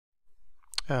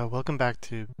Welcome back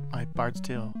to my Bard's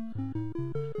Tale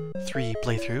 3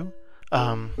 playthrough.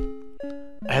 I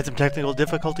had some technical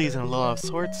difficulties and a lot of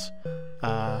sorts.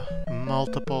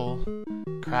 Multiple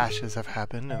crashes have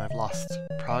happened and I've lost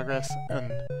progress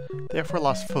and therefore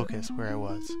lost focus where I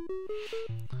was.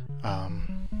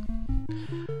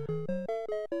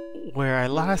 Where I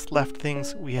last left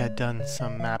things, we had done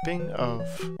some mapping of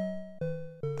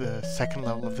the second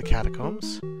level of the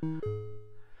Catacombs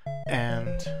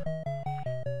and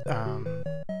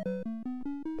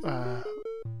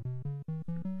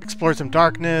explored some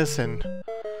darkness and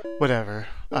whatever.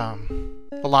 A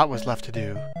lot was left to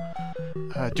do.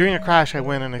 During a crash I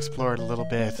went and explored a little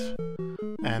bit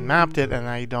and mapped it, and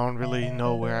I don't really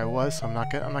know where I was, so I'm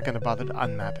not gonna bother to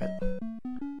unmap it.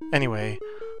 Anyway,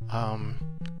 I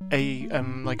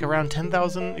am like around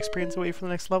 10,000 experience away from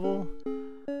the next level,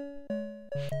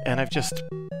 and I've just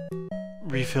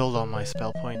refilled all my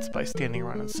spell points by standing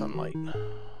around in sunlight.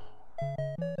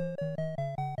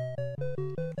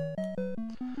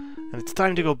 And it's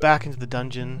time to go back into the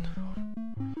dungeon.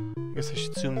 I guess I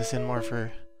should zoom this in more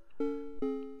for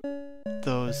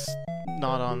those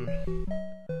not on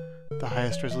the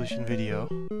highest resolution video.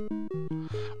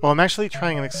 Well, I'm actually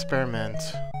trying an experiment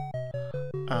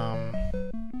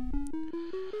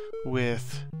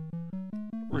with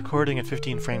recording at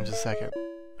 15 frames a second.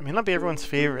 I may not be everyone's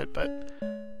favorite, but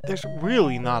there's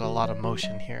really not a lot of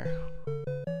motion here.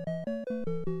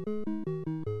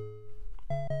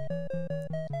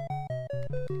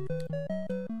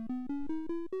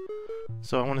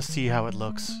 So I want to see how it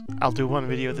looks. I'll do one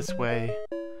video this way,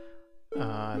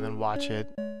 and then watch it.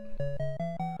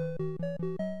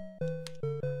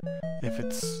 If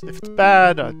it's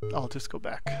bad, I'll just go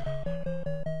back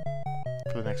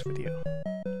for the next video.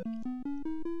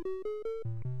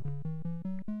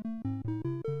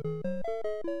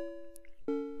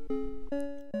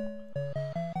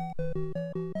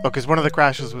 Oh, because one of the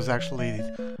crashes was actually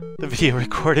the video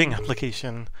recording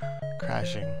application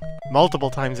crashing multiple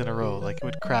times in a row. Like, it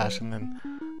would crash and then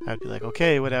I'd be like,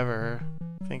 okay, whatever,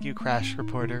 thank you, crash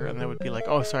reporter, and they would be like,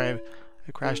 oh, sorry,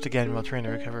 I crashed again while trying to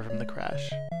recover from the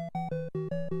crash.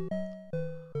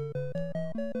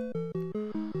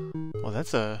 Well,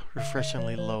 that's a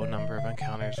refreshingly low number of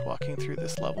encounters walking through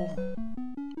this level.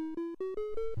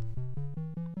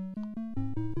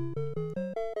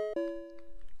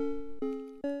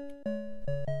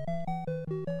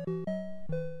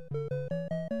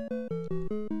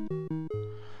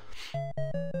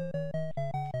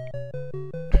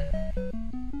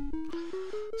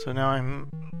 So now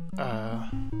I'm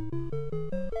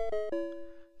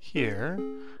here.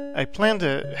 I plan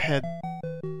to head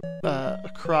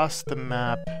across the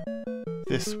map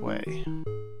this way.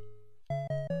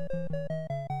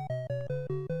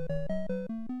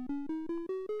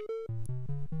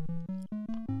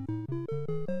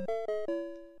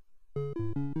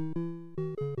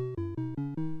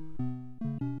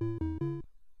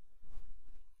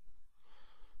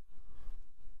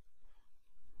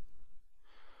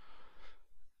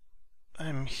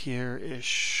 I'm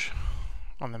here-ish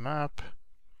on the map.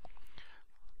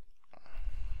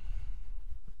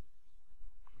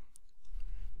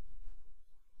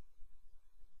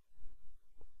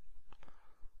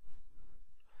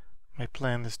 My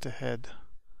plan is to head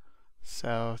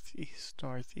southeast,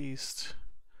 northeast,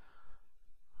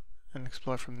 and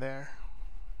explore from there.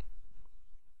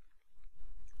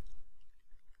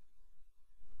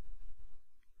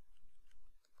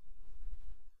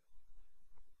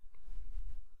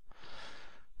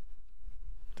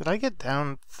 Did I get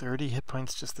down 30 hit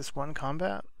points just this one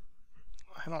combat?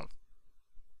 I don't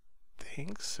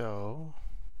think so.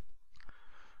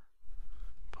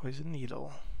 Poison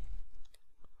needle.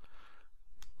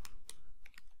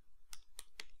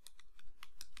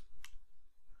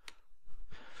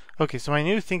 Okay, so my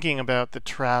new thinking about the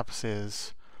traps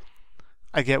is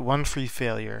I get one free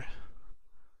failure.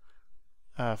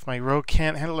 If my rogue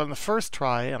can't handle it on the first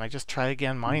try and I just try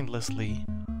again mindlessly,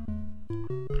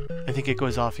 I think it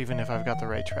goes off even if I've got the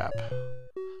right trap.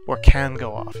 Or can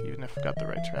go off even if I've got the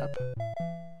right trap.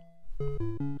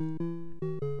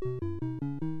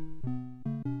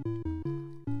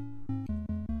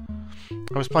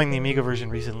 I was playing the Amiga version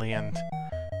recently, and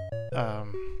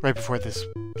right before this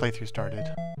playthrough started,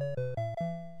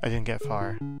 I didn't get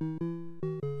far.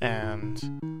 And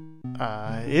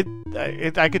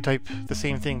I could type the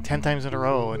same thing 10 times in a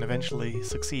row and eventually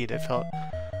succeed. It felt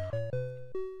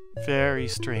very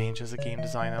strange as a game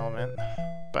design element,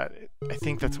 but I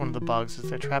think that's one of the bugs, is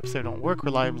that traps there don't work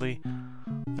reliably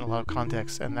in a lot of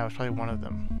contexts, and that was probably one of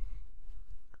them.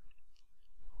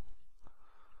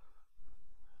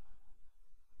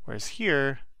 Whereas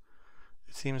here,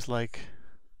 It seems like...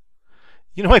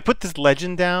 You know, I put this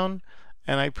legend down,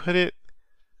 and I put it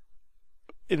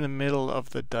in the middle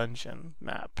of the dungeon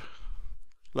map.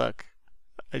 Look,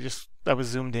 I was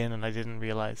zoomed in and I didn't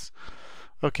realize.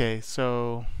 Okay,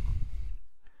 so...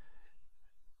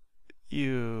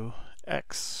 U,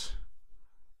 X...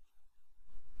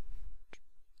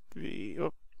 V...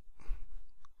 Oh.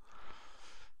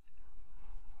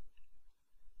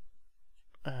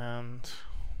 And...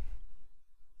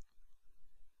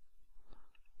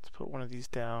 Let's put one of these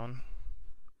down.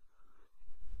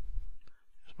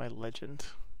 Here's my legend.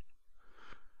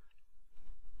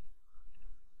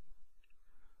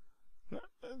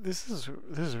 This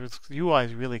UI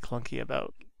is really clunky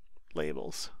about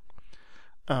labels.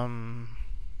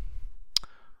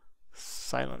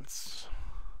 Silence.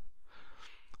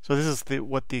 So this is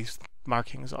what these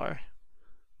markings are.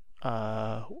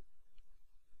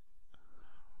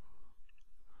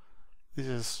 This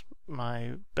is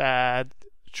my bad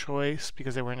choice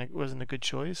because it wasn't a good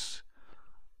choice.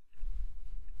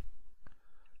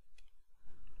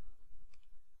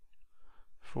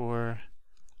 For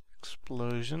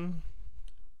explosion.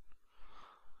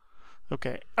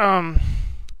 Okay.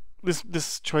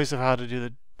 This choice of how to do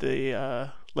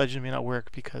the legend may not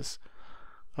work because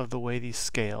of the way these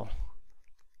scale.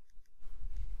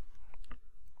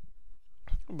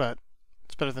 But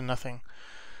it's better than nothing.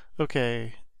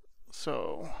 Okay,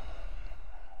 so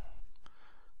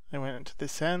I went into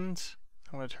this end.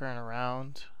 I'm going to turn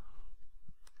around.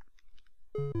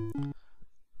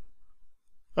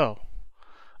 Oh.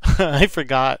 I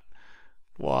forgot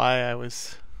why I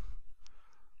was...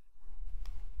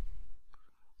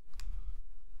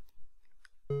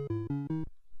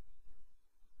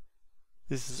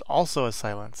 This is also a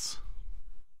silence.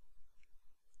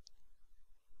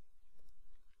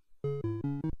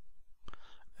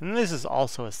 And this is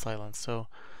also a silence, so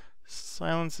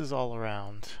silence is all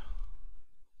around.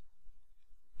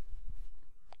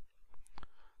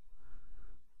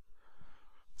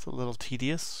 It's a little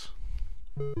tedious.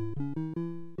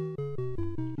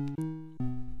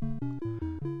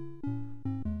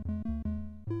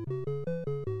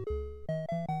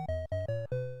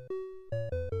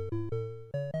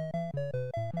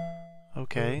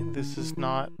 Okay, this is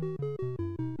not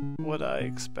what I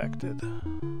expected.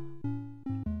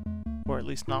 Or at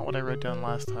least not what I wrote down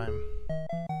last time.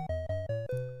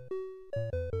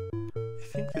 I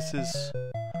think this is...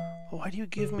 Oh, why do you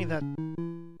give me that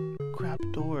crap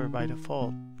door by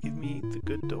default? Give me the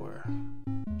good door.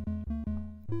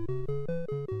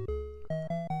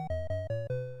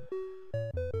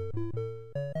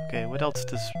 Okay, what else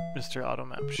does Mr.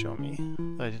 Automap show me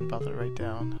that I didn't bother to write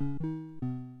down?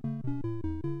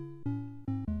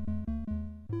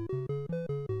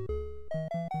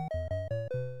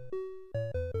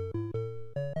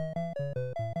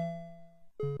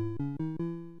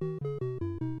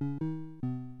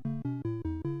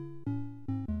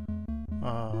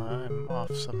 I'm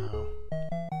off somehow.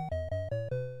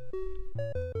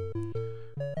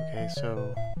 Okay,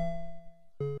 so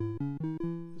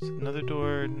there's another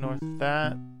door north of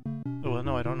that. Oh, well,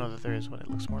 no, I don't know that there is one. It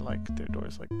looks more like there are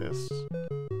doors like this.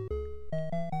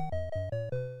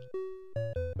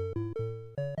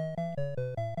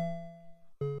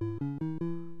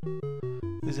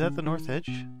 Is that the north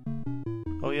edge?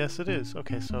 Oh, yes, it is.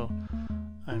 Okay, so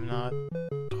I'm not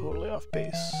totally off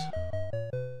base.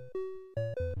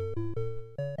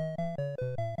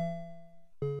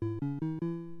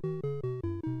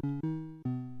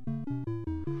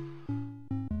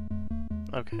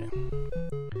 Okay.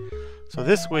 So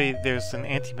this way there's an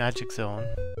anti-magic zone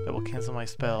that will cancel my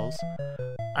spells.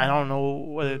 I don't know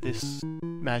whether this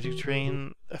magic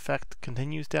train effect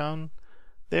continues down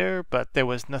there, but there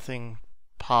was nothing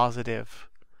positive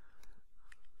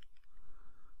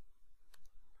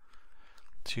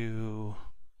to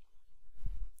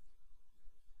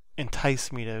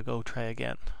entice me to go try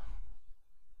again.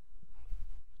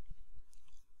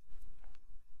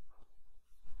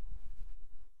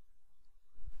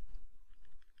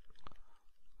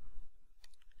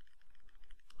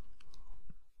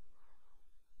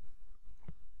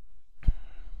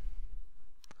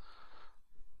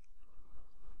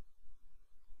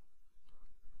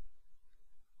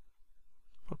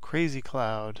 Crazy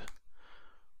cloud.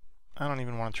 I don't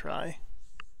even want to try.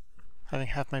 Having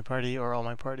half my party or all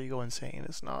my party go insane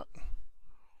is not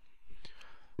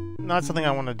something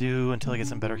I want to do until I get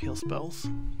some better heal spells.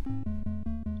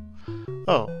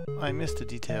 Oh, I missed a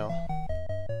detail.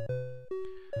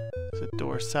 There's a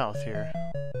door south here.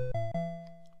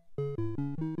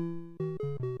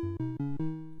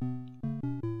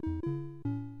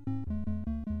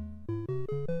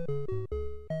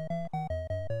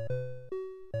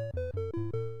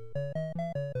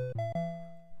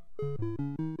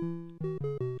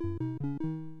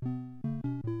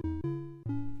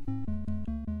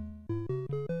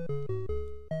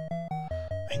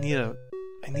 I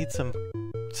need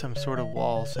some sort of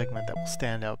wall segment that will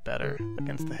stand out better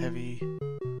against the heavy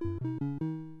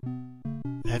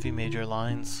major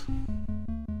lines.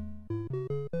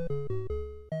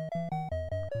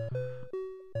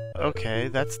 Okay,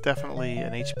 that's definitely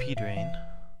an HP drain.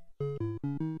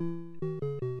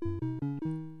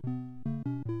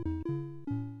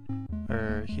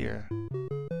 Or here. I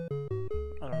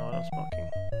don't know what I'm smoking.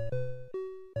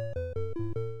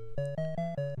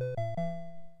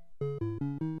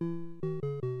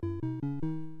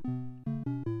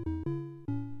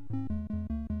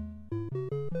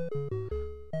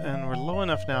 And we're low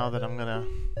enough now that I'm gonna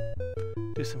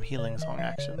do some healing song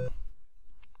action.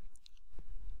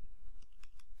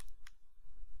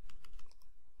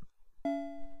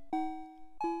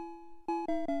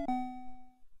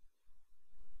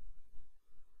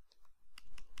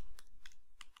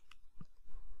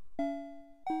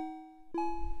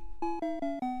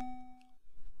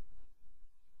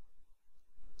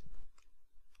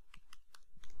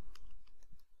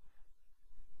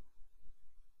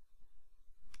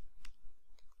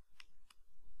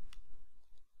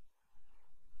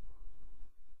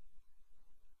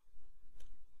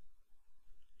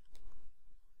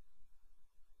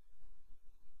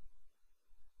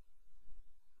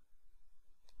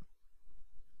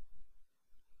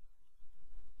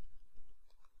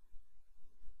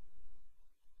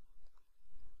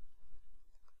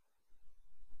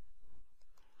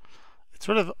 It's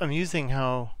sort of amusing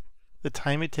how the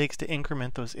time it takes to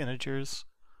increment those integers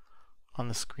on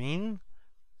the screen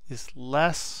is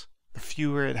less the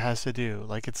fewer it has to do.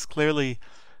 Like, it's clearly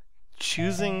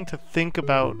choosing to think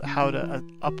about how to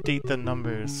update the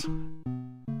numbers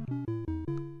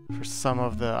for some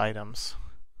of the items,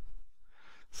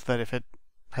 so that if it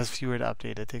has fewer to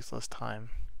update, it takes less time.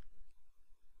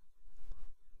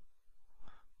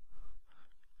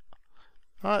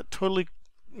 Not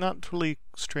totally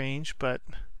strange, but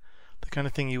the kind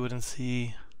of thing you wouldn't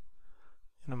see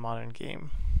in a modern game.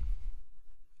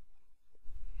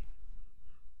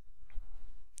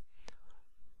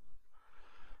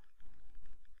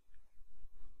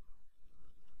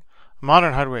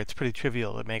 Modern hardware, it's pretty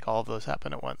trivial to make all of those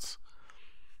happen at once.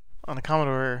 On a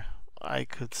Commodore, I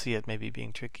could see it maybe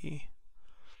being tricky,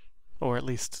 or at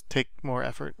least take more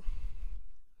effort.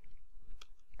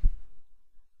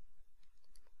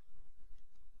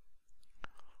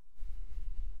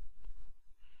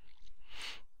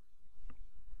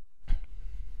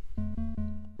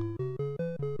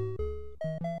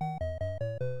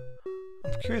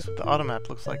 I'm curious what the automap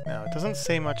looks like now. It doesn't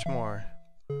say much more.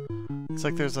 It's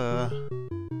like there's a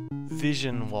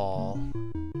vision wall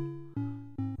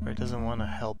where it doesn't want to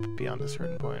help beyond a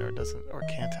certain point, or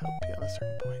can't help beyond a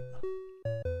certain point.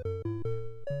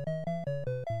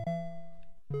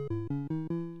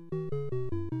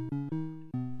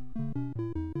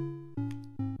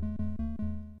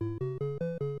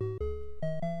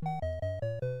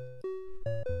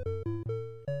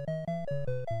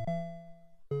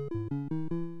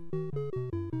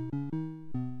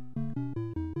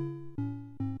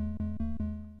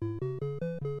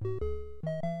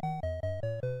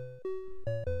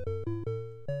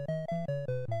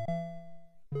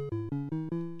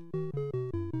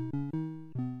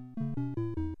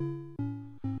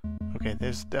 Okay,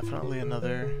 there's definitely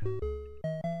another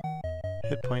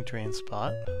hit point drain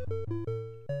spot.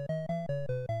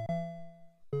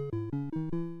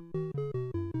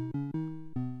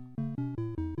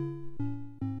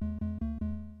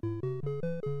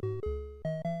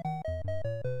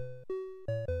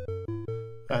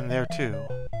 And there too.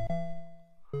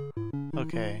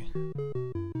 Okay.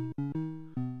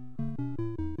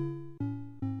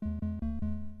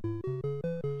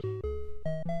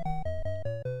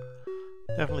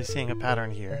 Definitely seeing a pattern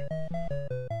here.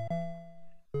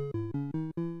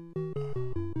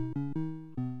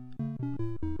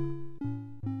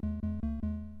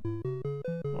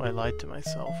 Oh, I lied to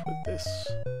myself with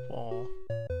this wall.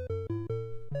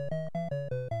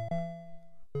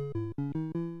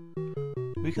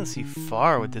 We can see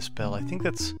far with this bell. I think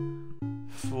that's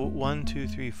 1, 2,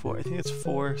 3, 4. I think it's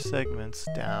 4 segments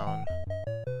down.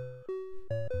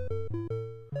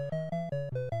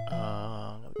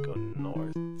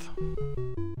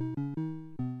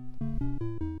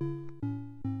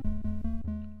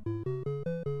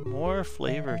 More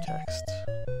flavor text.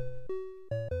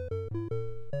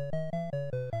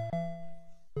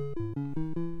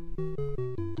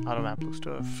 Automap looks to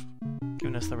have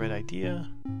given us the right idea.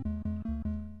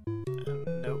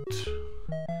 And note,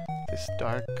 this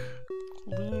dark,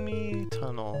 gloomy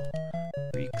tunnel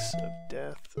reeks of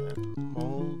death and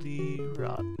moldy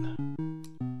rot.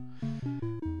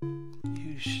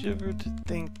 You shiver to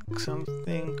think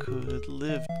something could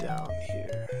live down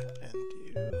here, and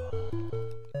you.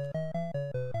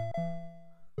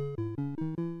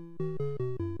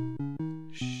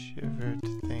 Shiver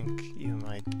to think you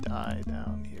might die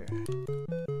down here.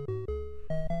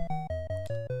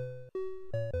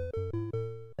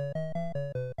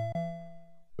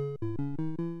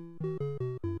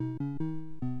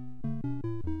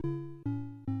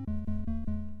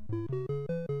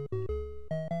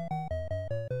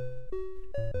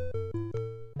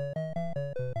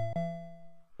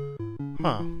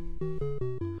 Huh.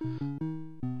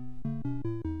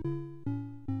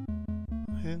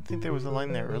 I didn't think there was a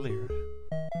line there earlier.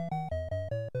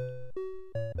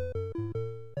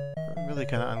 I'm really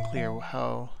kind of unclear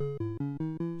how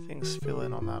things fill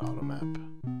in on that auto map.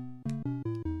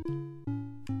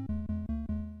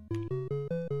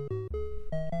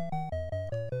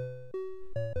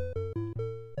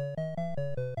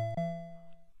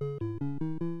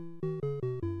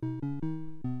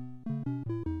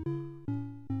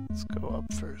 Let's go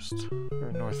up first,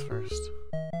 or north first.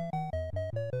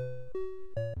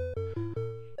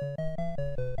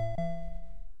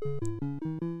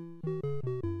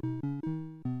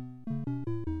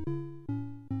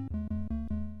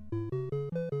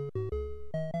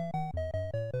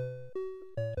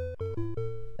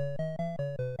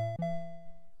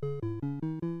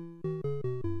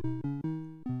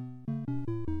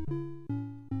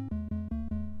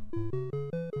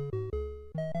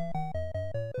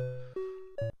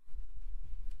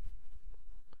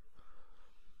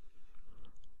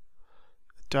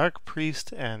 Dark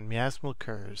Priest and Miasmal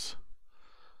Curs.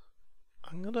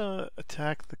 I'm gonna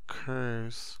attack the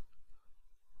Curs.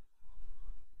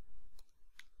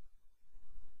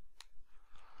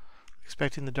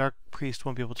 Expecting the Dark Priest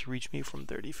won't be able to reach me from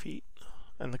 30 feet,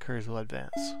 and the Curs will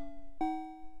advance.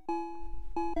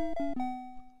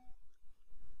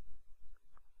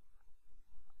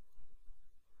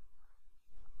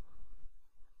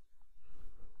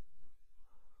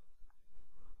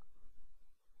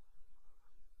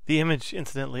 The image,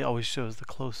 incidentally, always shows the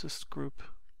closest group.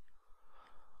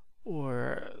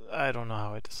 Or, I don't know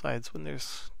how it decides when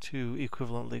there's two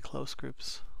equivalently close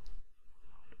groups.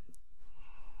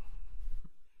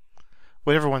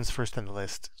 Whatever one's first on the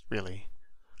list, really.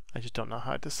 I just don't know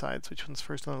how it decides which one's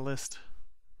first on the list.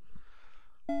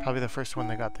 Probably the first one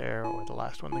they got there, or the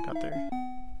last one they got there.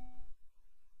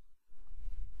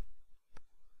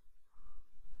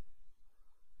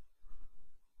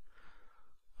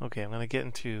 Okay, I'm going to get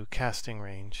into casting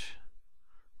range.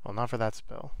 Well, not for that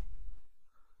spell.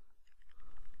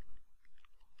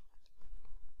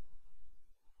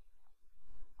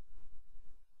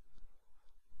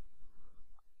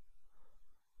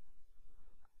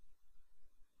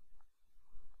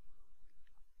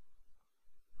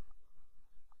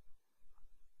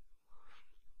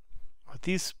 But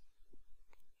these...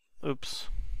 Oops.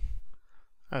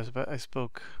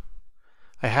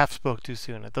 I half spoke too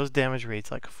soon. At those damage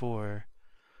rates, like 4,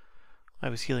 I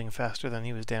was healing faster than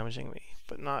he was damaging me,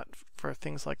 but not for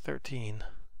things like 13.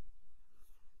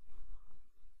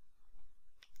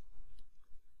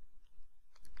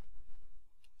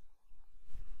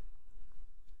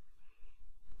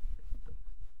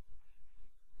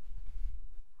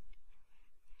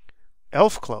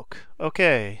 Elf Cloak.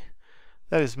 Okay.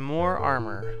 That is more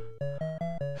armor.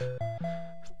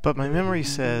 But my memory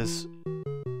says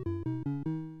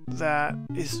that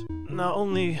is not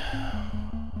only...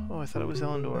 Oh, I thought it was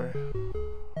Elendor.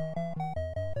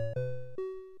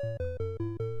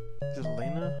 Is it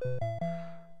Elena?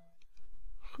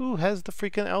 Who has the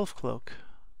freaking elf cloak?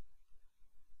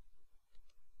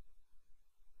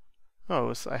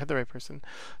 Oh, I had the right person.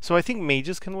 So I think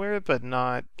mages can wear it, but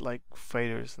not like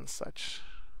fighters and such.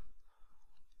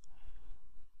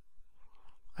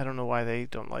 I don't know why they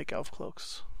don't like elf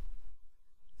cloaks.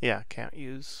 Yeah, can't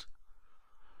use.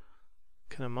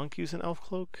 Can a monk use an elf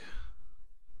cloak?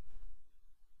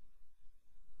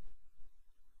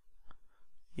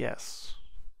 Yes.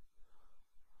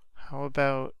 How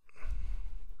about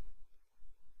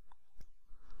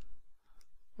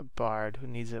a bard who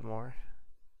needs it more?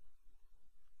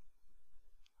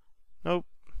 Nope.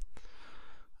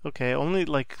 Okay, only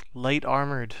like light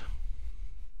armored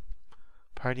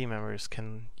party members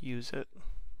can use it.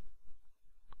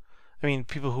 I mean,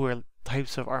 people who wear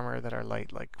types of armor that are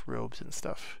light, like robes and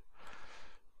stuff.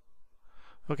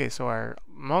 Okay, so our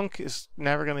monk is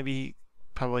never going to be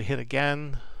probably hit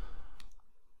again.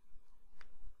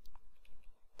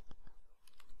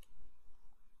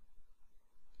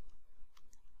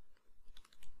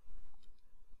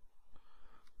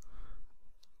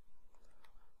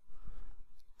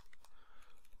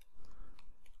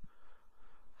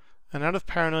 And out of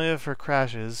paranoia for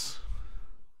crashes,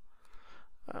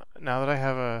 now that I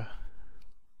have a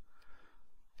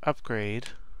upgrade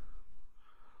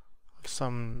of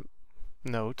some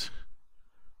note,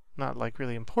 not like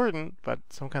really important, but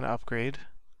some kind of upgrade,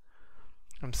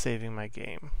 I'm saving my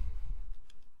game.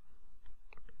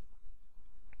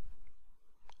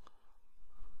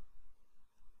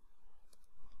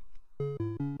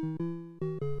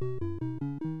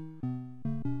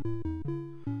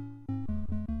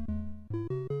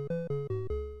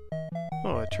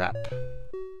 Oh, a trap.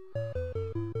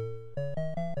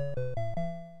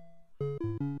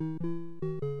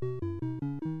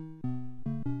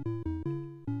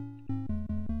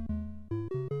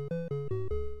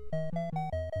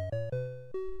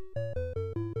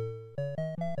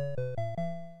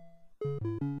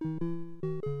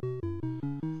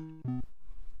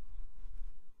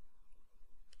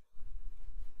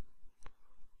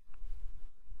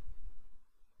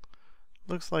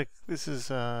 Looks like this is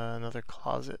another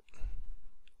closet.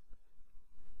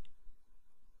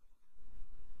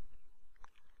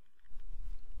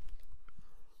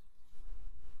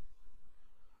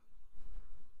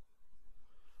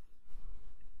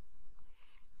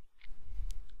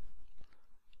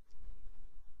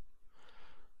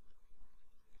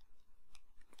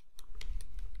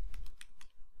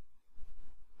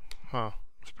 Huh. I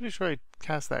was pretty sure I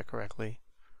cast that correctly.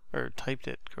 Or typed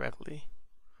it correctly.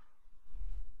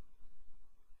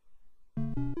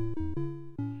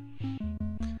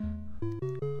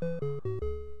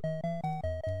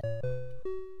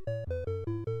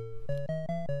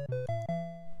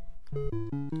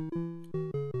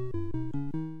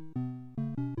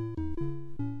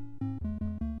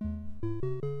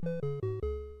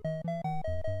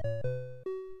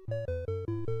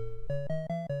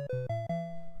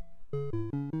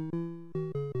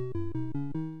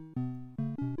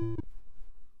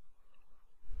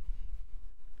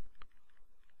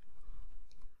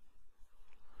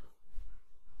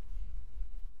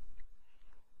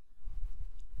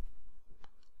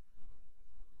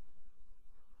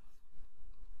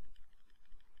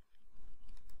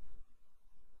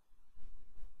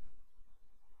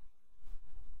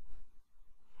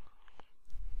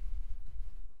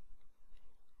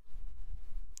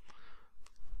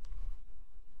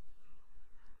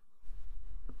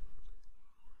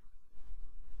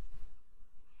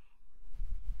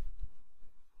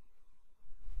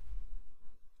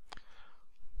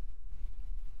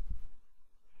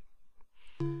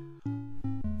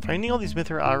 Finding all these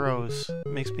mithril arrows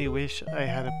makes me wish I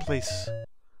had a place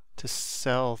to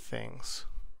sell things.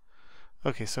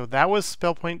 Okay, so that was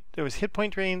spell point, there was hit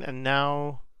point drain, and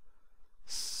now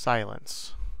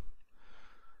silence.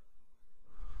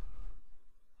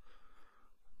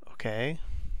 Okay.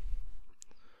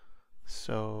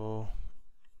 So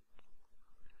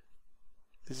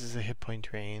this is a hit point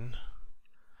drain.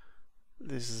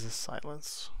 This is a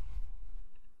silence.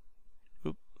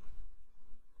 Oop.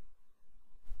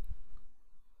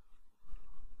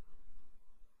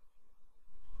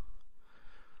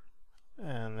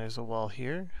 And there's a wall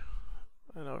here,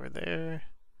 and over there.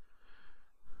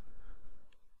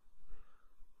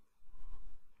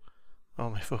 Oh,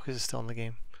 my focus is still in the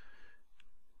game.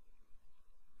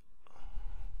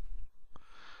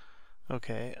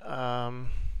 Okay, I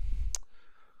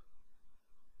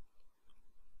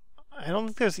don't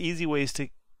think there's easy ways to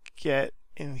get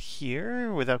in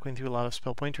here without going through a lot of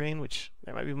spell point drain, which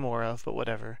there might be more of, but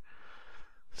whatever.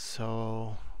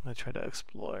 So I'm going to try to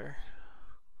explore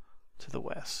to the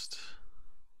west.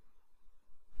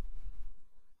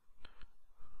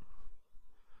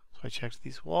 So I checked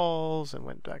these walls and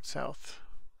went back south.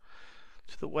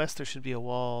 To the west there should be a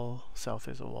wall, south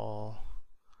there's a wall,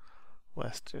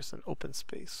 west there's an open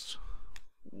space.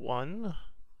 One.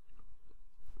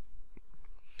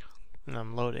 And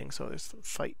I'm loading, so there's the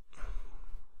fight.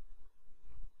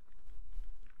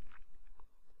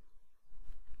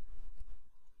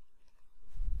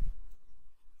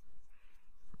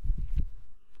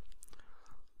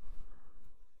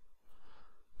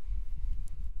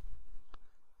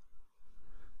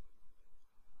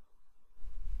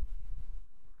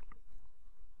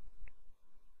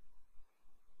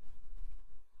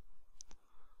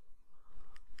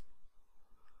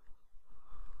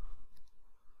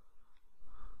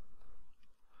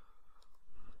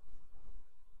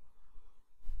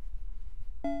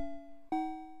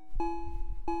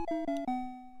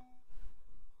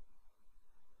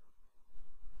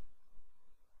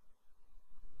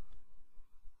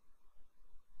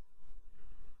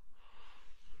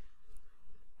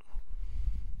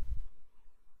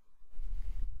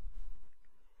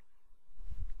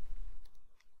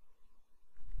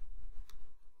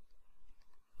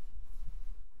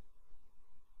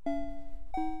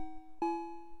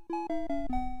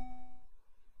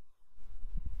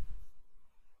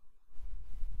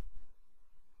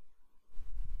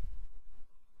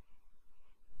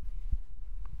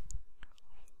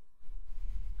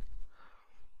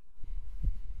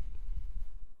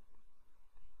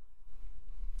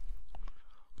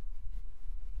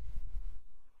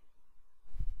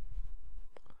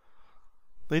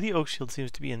 Lady Oakshield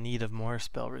seems to be in need of more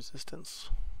spell resistance.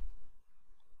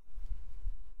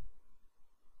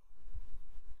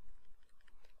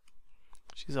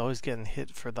 She's always getting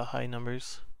hit for the high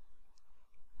numbers.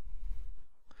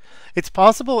 It's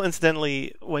possible,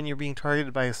 incidentally, when you're being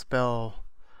targeted by a spell,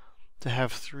 to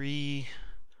have 3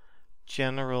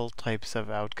 general types of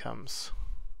outcomes.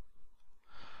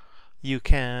 You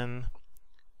can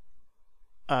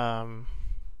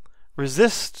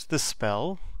resist the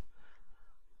spell.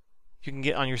 You can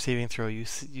get on your saving throw. You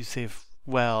save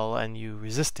well and you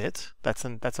resist it. That's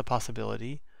a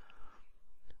possibility.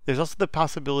 There's also the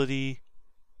possibility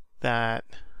that,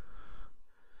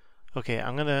 okay, I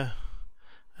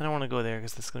don't want to go there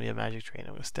because this is going to be a magic drain.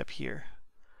 I'm going to step here.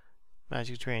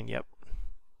 Magic drain, yep.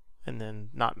 And then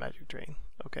not magic drain.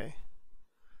 Okay.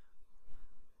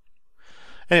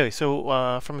 Anyway,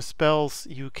 so from spells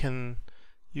you can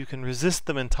resist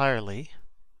them entirely.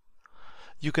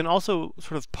 You can also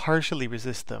sort of partially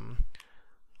resist them.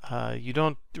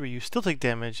 You still take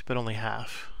damage, but only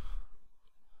half.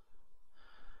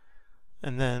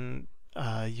 And then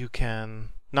you can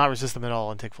not resist them at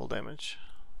all and take full damage.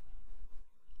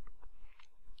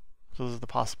 So those are the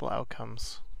possible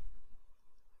outcomes.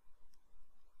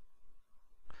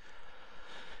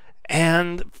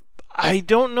 And I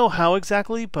don't know how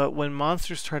exactly, but when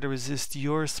monsters try to resist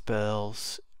your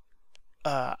spells,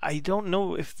 I don't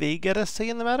know if they get a say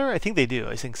in the matter. I think they do.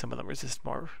 I think some of them resist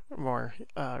more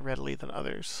readily than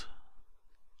others.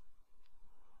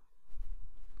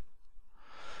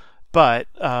 But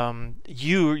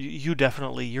your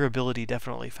ability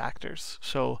definitely factors.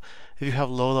 So if you have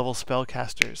low-level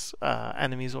spellcasters,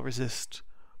 enemies will resist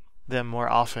them more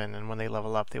often, and when they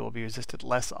level up, they will be resisted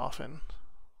less often.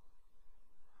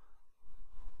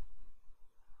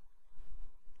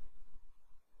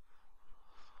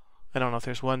 I don't know if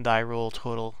there's 1 die roll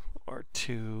total or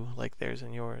 2 like theirs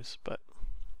and yours, but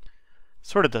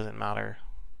sort of doesn't matter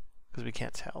because we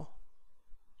can't tell.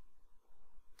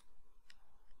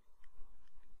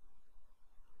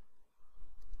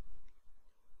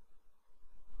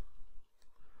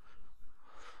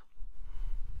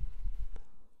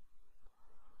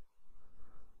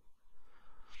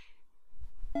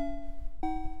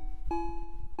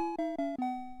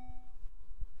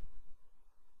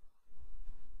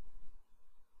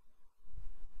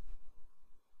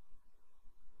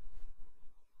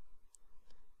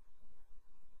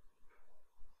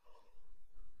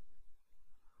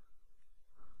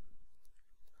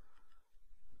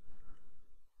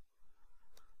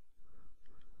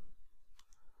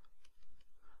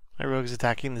 My rogue is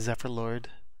attacking the Zephyr Lord.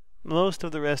 Most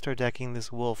of the rest are attacking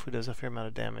this wolf who does a fair amount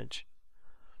of damage.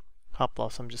 Hop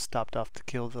Blossom just stopped off to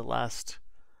kill the last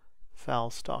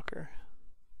foul stalker.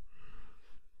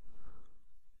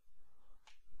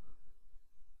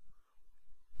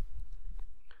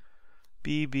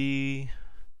 B, B,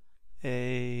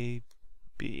 A,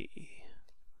 B.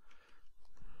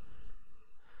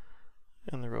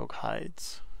 And the rogue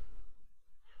hides.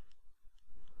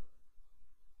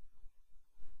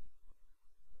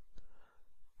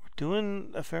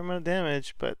 Doing a fair amount of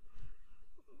damage, but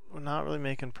we're not really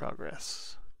making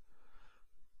progress.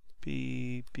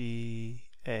 B, B,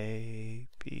 A,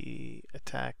 B,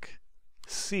 attack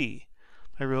C.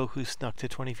 My rogue who snuck to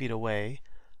 20 feet away.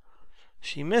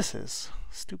 She misses.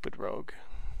 Stupid rogue.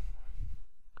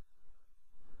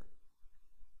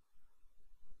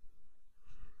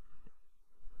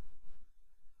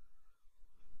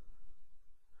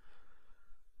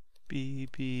 B,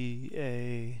 B,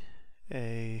 A,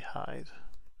 hide.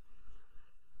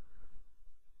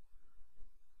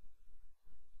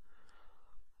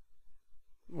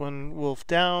 One wolf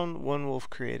down, 1 wolf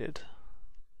created.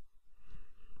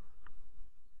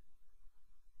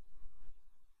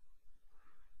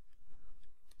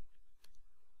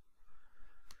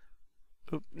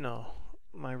 Oop, no.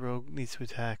 My rogue needs to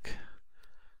attack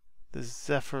the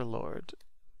Zephyr Lord.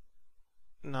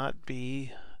 Not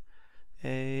B.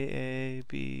 A,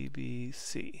 B, B,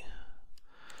 C.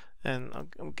 And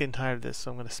I'm getting tired of this,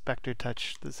 so I'm going to Spectre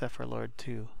Touch the Zephyr Lord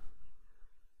too.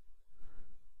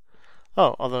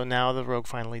 Oh, although now the rogue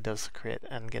finally does crit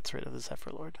and gets rid of the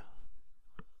Zephyr Lord.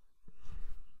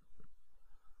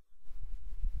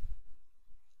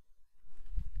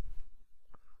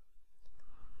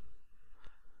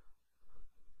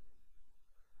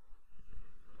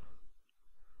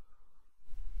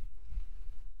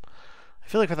 I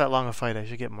feel like for that long a fight I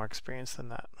should get more experience than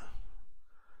that.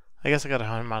 I guess I got a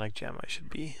harmonic gem. I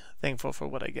should be thankful for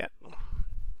what I get.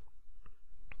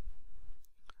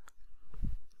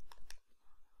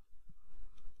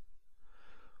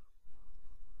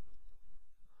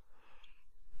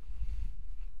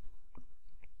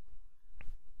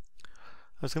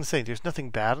 was gonna say, there's nothing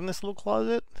bad in this little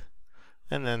closet,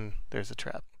 and then there's a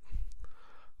trap.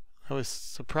 I was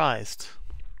surprised.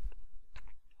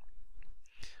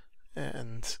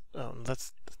 And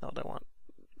that's not what I want.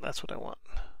 That's what I want.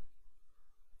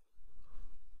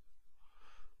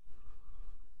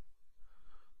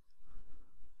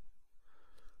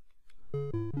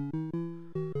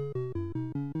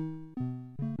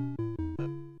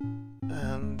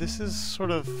 And this is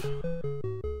sort of...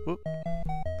 Whoop.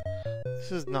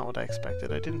 This is not what I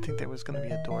expected. I didn't think there was going to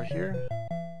be a door here.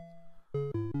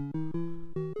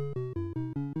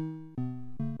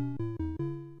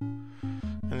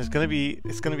 And it's going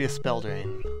to be a spell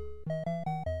drain.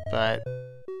 But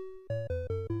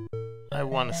I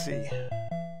want to see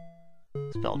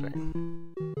spell drain.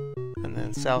 And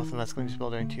then south, and that's going to be spell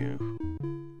drain too.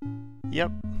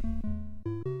 Yep.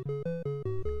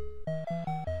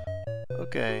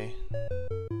 Okay.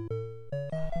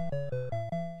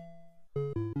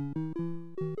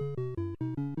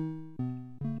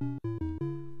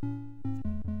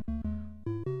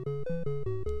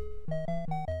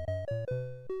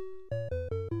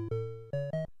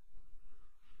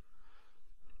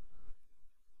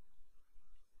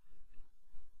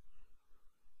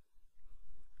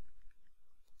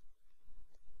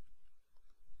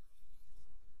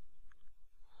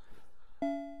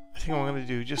 I think I'm going to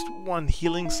do just one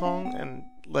healing song and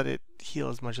let it heal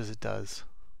as much as it does.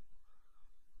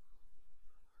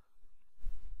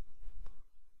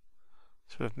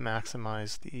 Sort of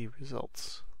maximize the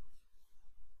results.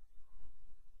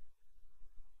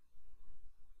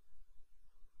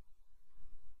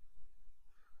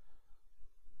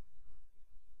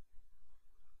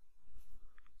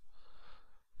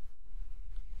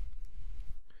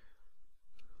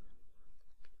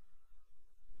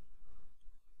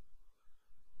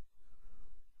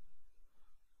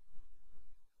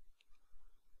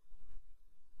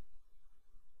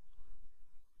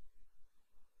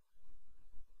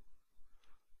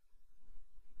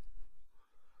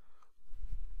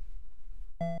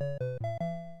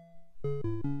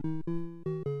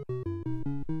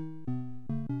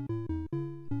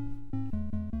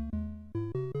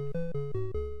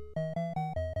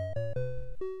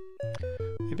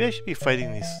 Maybe I should be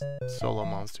fighting these solo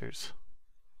monsters.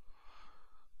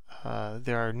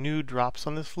 There are new drops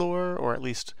on this floor, or at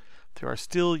least there are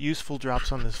still useful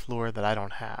drops on this floor that I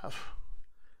don't have,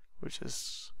 which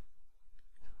is,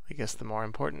 I guess, the more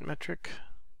important metric.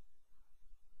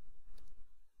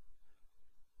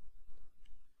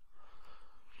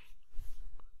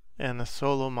 And the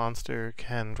solo monster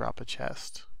can drop a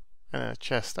chest. And a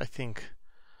chest, I think,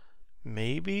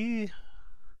 maybe?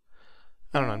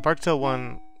 I don't know. In Bark Tale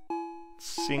 1,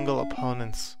 single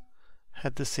opponents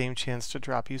had the same chance to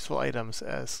drop useful items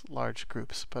as large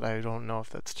groups, but I don't know if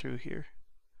that's true here.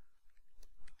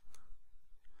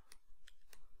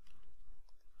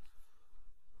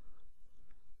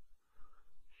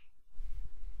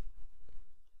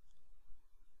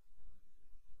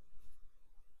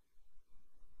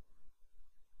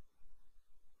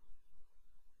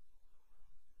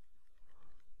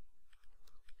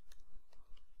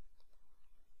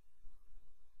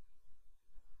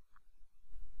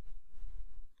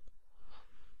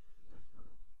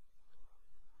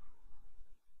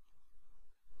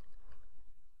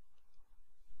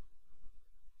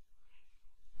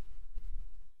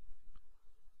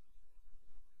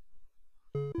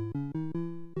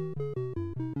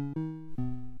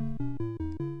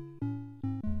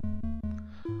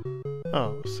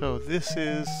 Oh, so this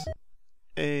is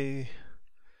a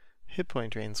hit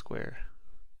point drain square.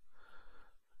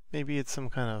 Maybe it's some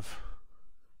kind of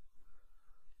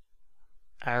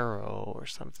arrow or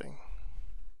something.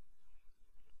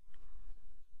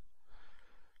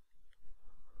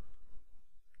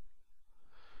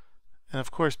 And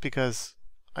of course, because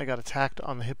I got attacked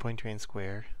on the hit point drain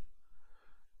square,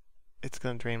 it's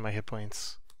going to drain my hit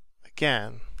points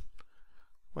again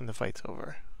when the fight's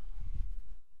over.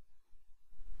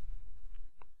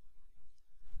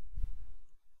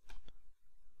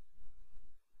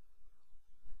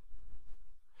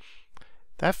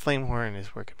 That flame horn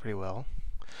is working pretty well.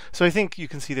 So I think you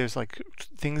can see there's like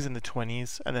things in the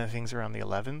 20s and then things around the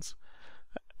 11s.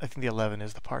 I think the 11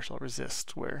 is the partial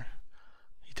resist where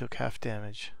he took half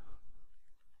damage.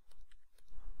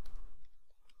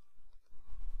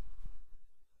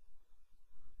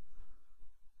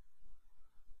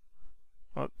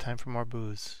 Oh, time for more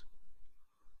booze.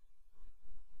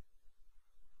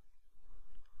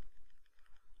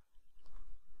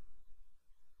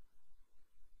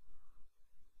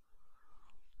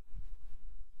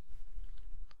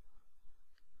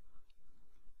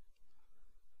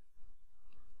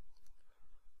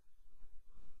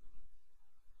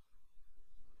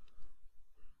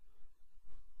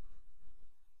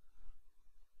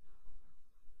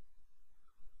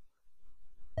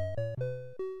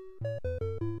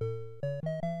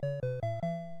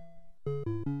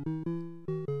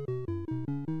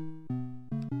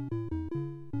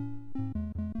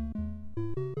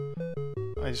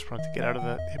 I just wanted to get out of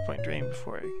the hit point drain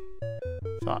before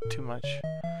I thought too much.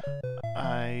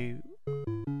 I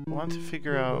want to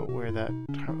figure out where that...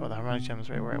 Oh, the harmonic gem is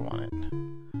right where I want it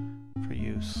for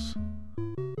use.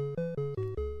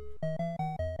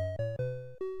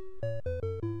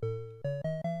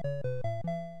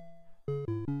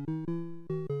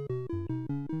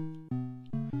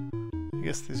 I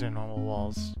guess these are normal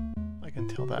walls. I can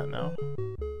tell that now.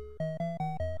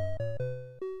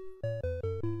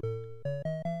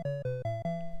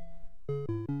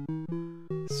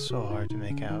 It's so hard to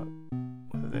make out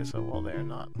whether there's a wall there or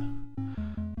not.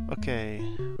 Okay,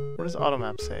 what does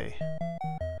AutoMap say?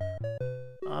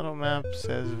 AutoMap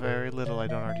says very little I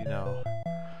don't already know.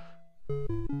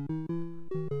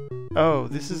 Oh,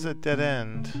 this is a dead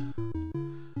end.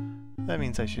 That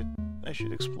means I should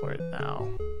explore it now.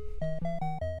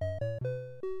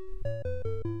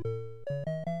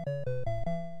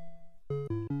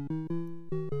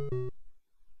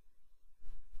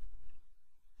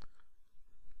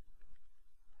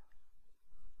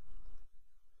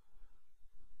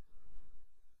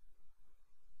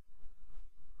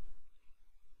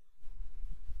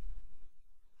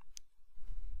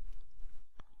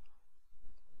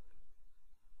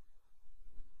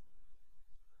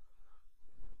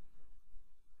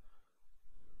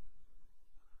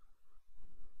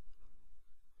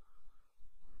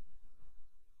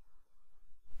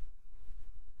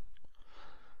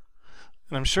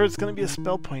 And I'm sure it's going to be a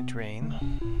spell point drain,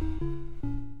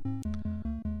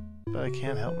 but I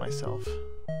can't help myself.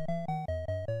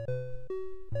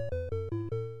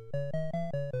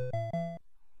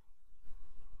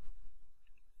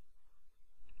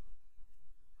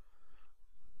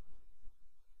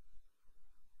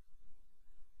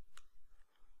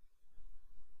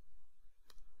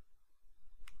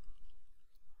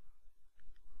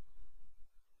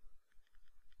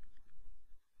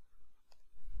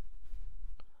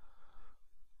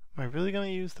 Am I really going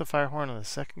to use the fire horn on the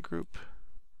second group?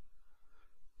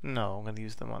 No, I'm going to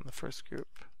use them on the first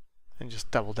group and just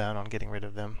double down on getting rid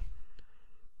of them.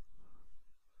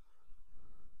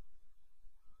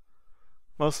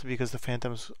 Mostly because the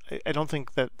phantoms, I don't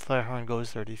think that fire horn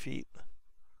goes 30 feet.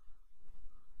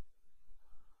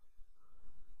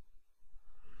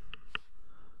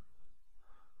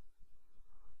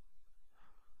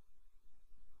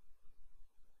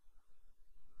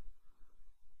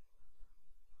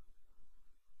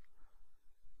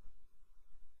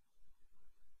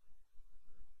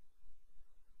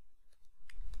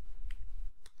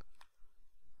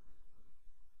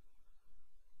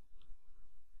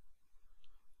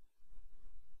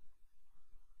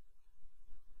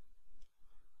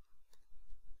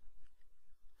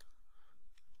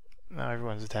 Now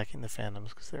everyone's attacking the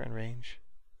phantoms because they're in range.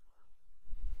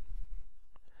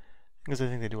 Because I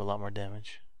think they do a lot more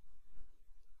damage.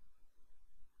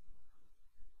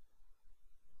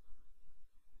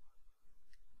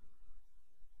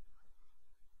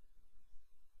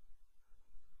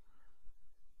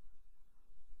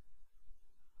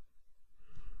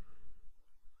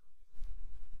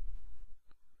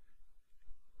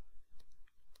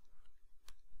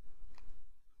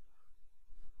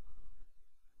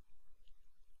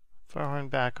 Firehorn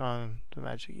back on the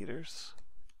magic eaters.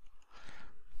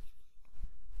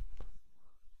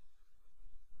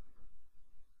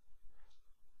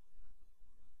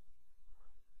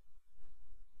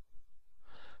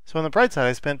 So on the bright side,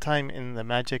 I spent time in the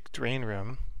magic drain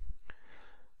room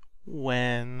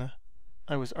when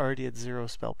I was already at 0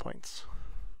 spell points.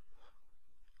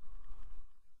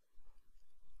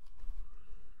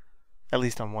 At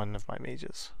least on one of my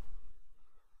mages.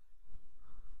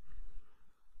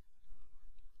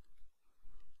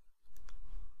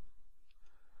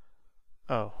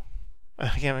 Oh, I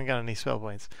haven't got any spell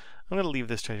points. I'm going to leave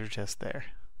this treasure chest there.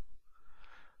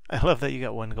 I love that you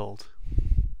got 1 gold.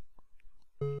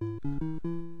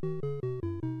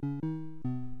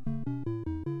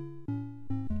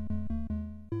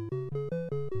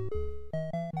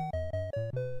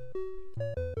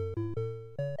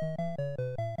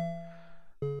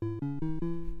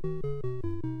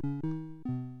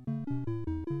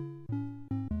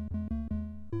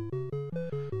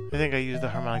 I think I used the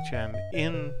harmonic gem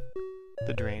in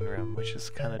the drain room, which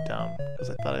is kind of dumb, because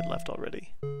I thought I'd left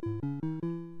already.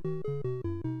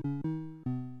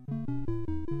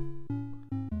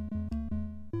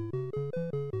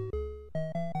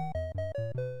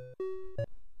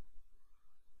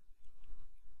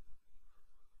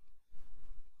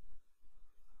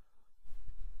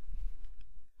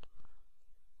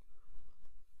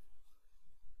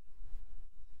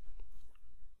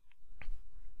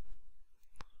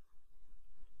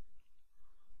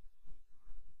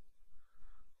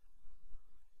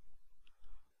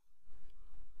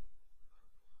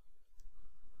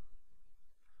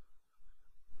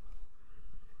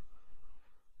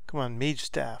 Come on, mage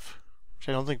staff. Which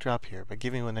I don't think drop here, but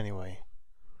give me one anyway.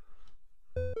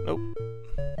 Nope.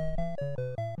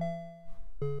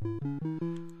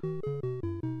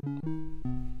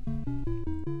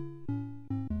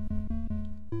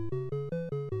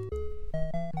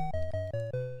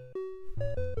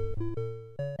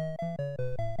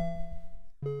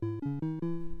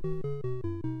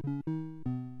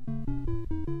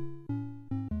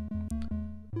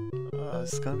 Is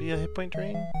this gonna be a hit point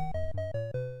drain?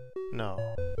 No.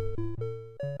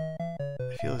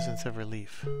 I feel a sense of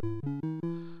relief.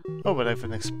 Oh, but I have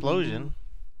an explosion.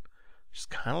 Which is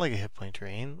kind of like a hit point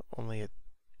drain, only it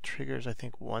triggers, I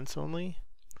think, once only.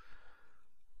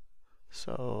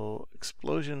 So,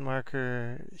 explosion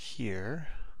marker here.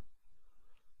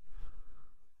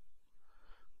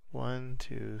 1,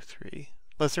 2, 3.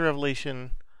 Lesser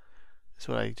Revelation is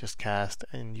what I just cast,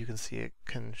 and you can see it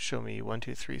can show me 1,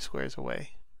 2, 3 squares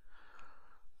away.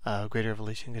 Greater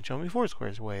Revelation can show me 4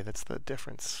 squares away. That's the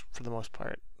difference for the most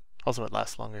part. Also, it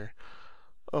lasts longer.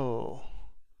 Oh,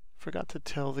 forgot to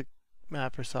tell the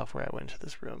mapper software I went to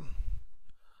this room.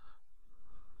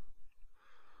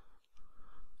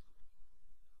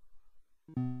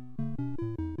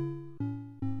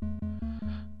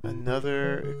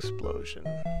 Another explosion.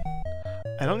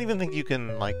 I don't even think you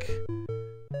can, like,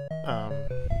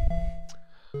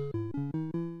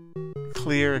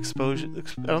 clear explosion.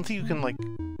 I don't think you can, like,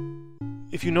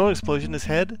 if you know explosion is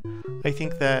head, I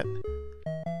think that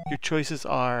your choices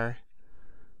are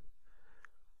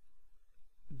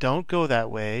don't go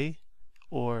that way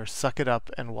or suck it up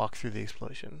and walk through the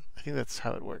explosion. I think that's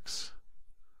how it works.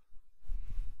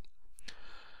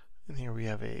 And here we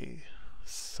have a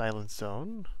silent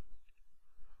zone.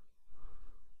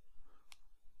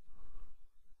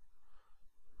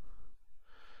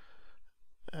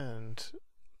 And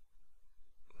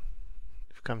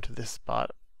we've come to this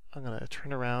spot. I'm going to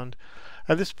turn around.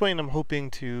 At this point, I'm hoping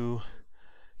to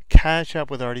catch up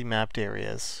with already mapped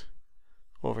areas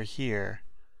over here,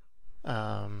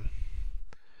 and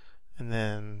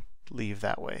then leave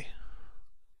that way.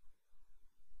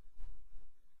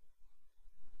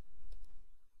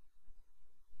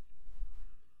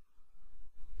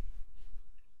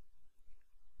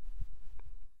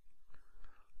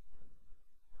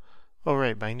 Oh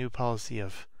right, my new policy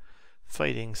of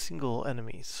fighting single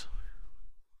enemies.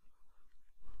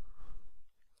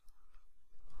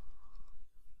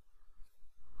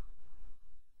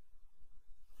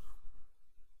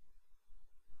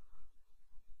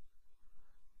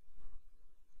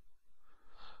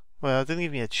 Well, it didn't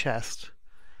give me a chest.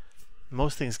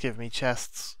 Most things give me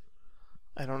chests.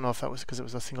 I don't know if that was because it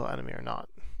was a single enemy or not.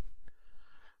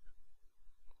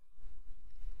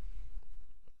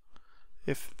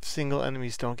 If single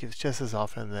enemies don't give chests as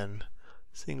often, then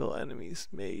single enemies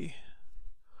may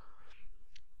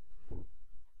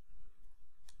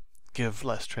give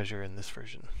less treasure in this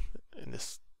version, in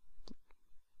this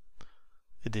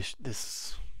edition,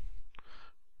 this,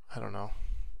 I don't know,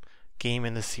 game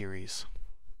in the series.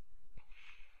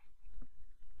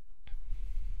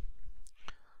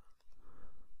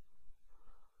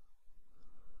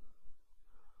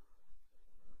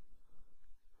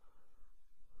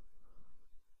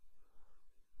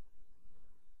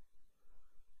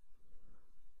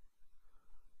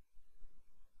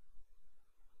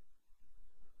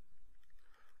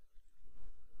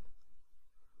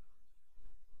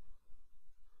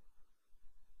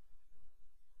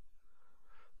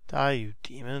 Die, you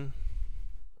demon.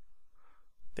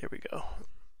 There we go.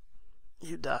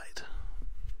 You died.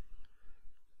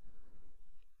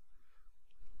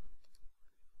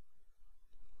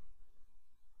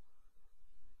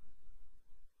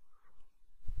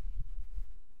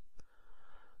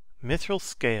 Mithril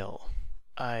scale.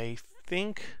 I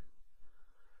think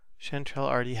Chantrell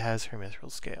already has her mithril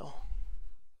scale.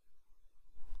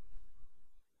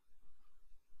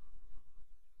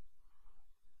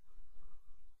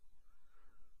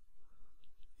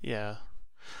 Yeah.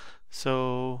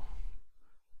 So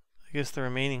I guess the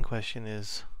remaining question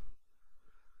is,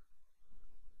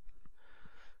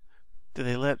 do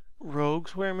they let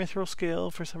rogues wear mithril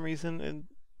scale for some reason in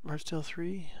Marchdale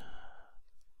 3?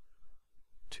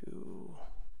 2,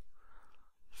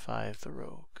 5 the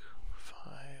rogue,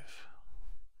 5.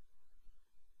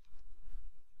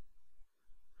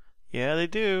 Yeah, they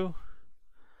do.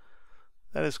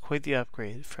 That is quite the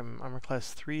upgrade from armor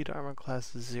class 3 to armor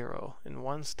class 0 in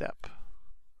one step.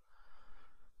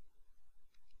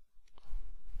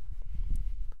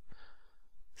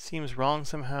 Seems wrong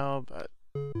somehow, but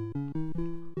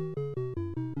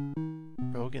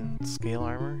rogue and scale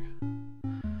armor.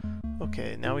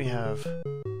 Okay, now we have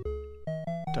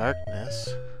darkness,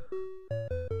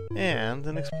 and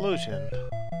an explosion.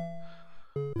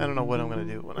 I don't know what I'm gonna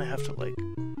do when I have to like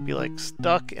be like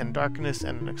stuck in darkness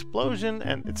and an explosion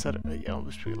and etc. Yeah, I'll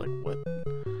just be like, what?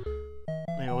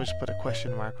 Maybe I'll just put a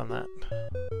question mark on that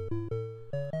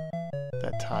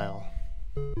tile.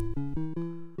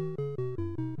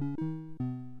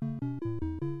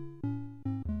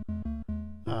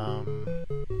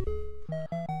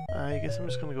 I guess I'm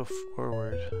just gonna go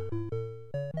forward.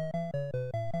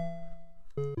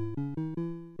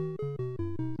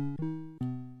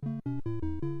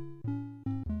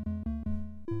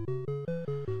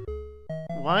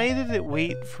 Why did it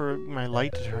wait for my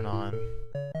light to turn on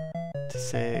to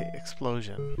say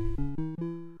explosion?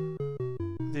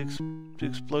 Do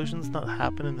explosions not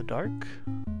happen in the dark?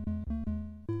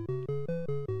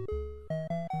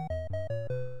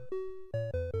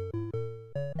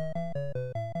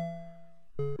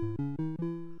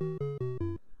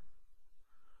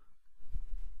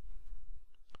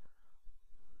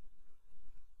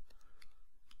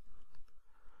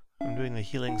 I'm doing the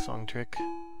healing song trick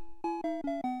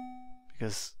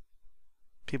because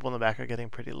people in the back are getting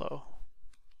pretty low.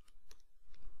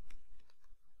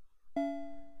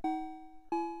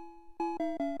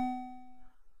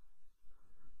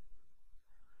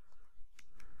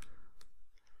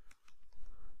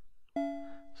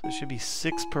 So it should be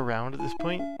 6 per round at this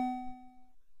point.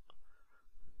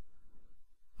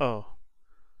 Oh.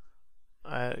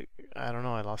 I don't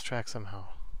know, I lost track somehow.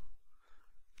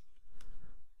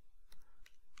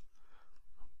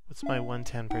 What's my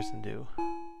 110 person do?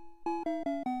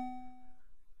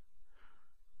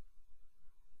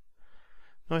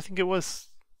 No, I think it was...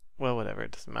 Well, whatever,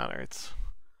 it doesn't matter. It's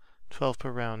 12 per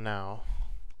round now.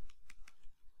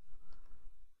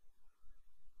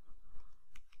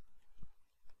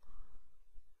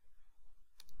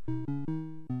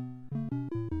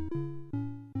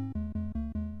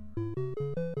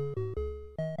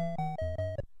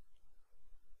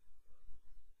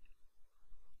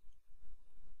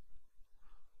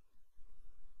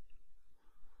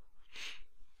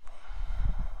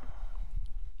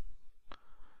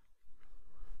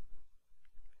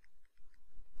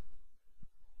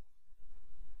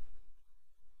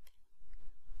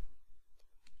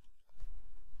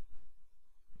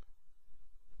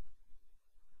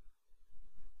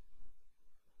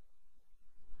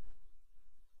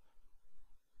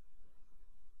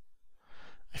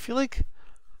 I feel like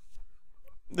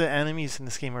the enemies in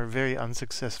this game are very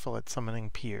unsuccessful at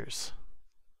summoning peers.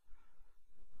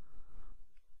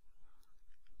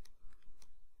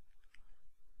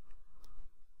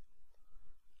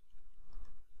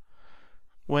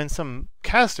 When some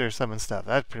casters summon stuff,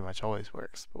 that pretty much always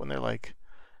works. But when they're like,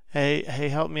 hey,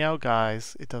 help me out,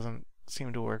 guys, it doesn't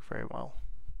seem to work very well.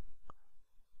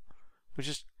 Which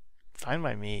is fine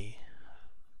by me.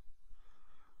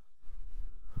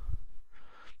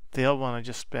 They all want to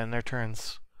just spend their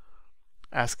turns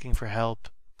asking for help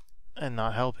and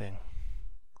not helping.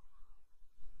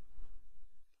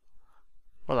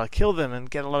 Well, I'll kill them and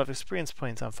get a lot of experience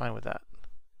points, I'm fine with that.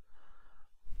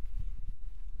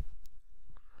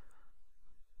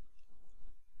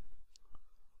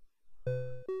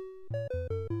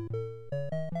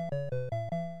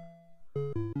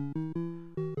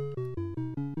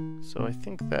 So I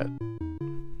think that,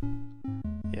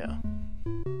 yeah.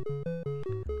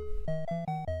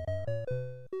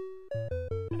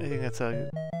 I think that's a...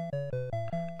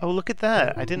 Oh, look at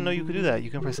that! I didn't know you could do that. You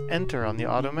can press enter on the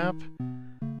auto map,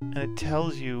 and it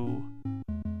tells you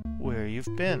where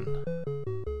you've been.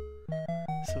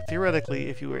 So theoretically,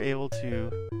 if you were able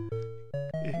to...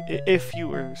 If you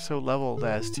were so leveled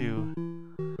as to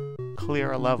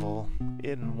clear a level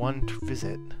in one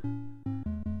visit,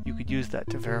 you could use that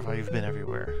to verify you've been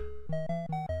everywhere.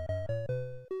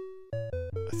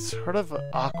 It's sort of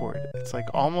awkward. It's like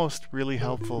almost really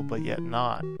helpful, but yet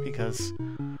not, because,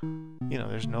 you know,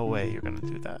 there's no way you're gonna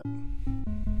do that.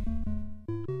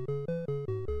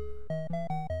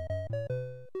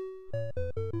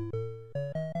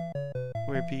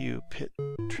 Where be you? Pit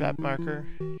trap marker?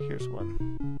 Here's one.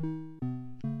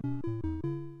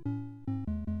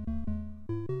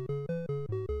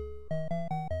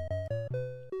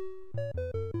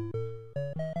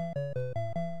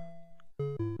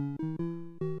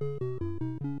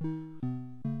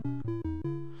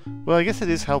 Well, I guess it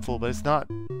is helpful, but it's not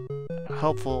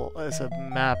helpful as a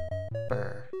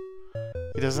mapper.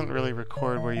 It doesn't really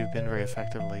record where you've been very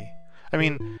effectively. I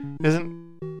mean, it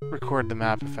doesn't record the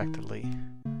map effectively.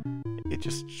 It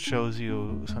just shows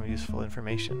you some useful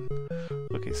information.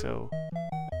 Okay, so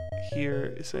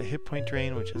here is a hit point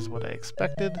drain, which is what I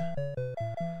expected.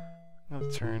 I'm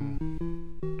gonna turn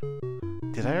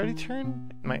Did I already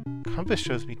turn? My compass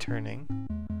shows me turning.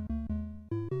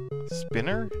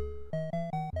 Spinner?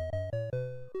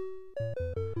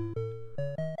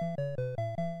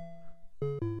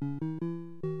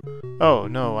 Oh,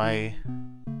 no, I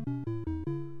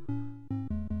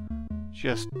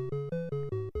just...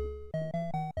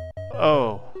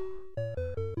 Oh.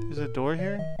 There's a door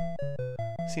here?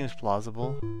 Seems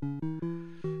plausible.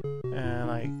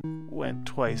 And I went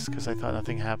twice because I thought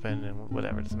nothing happened and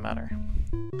whatever, doesn't matter.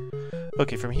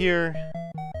 Okay, from here,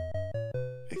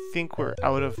 I think we're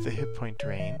out of the hit point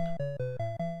drain.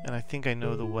 And I think I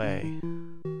know the way.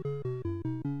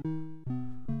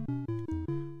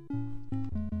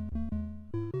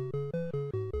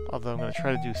 Although I'm going to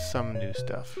try to do some new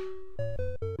stuff.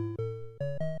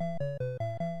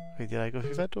 Wait, did I go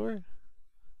through that door?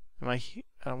 Am I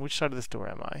which side of this door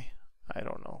am I? I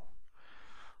don't know.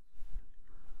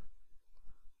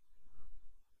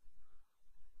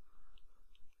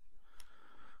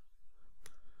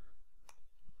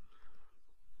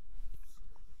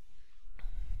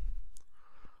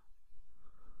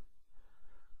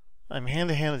 I'm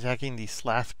hand-to-hand attacking these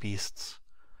sloth beasts.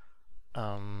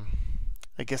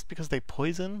 I guess because they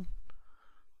poison,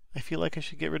 I feel like I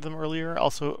should get rid of them earlier.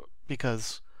 Also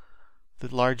because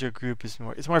the larger group is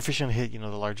more efficient to hit, you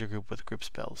know, the larger group with group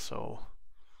spells, so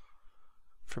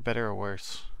for better or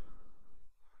worse,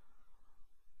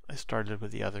 I started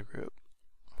with the other group.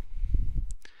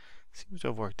 Seems to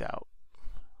have worked out.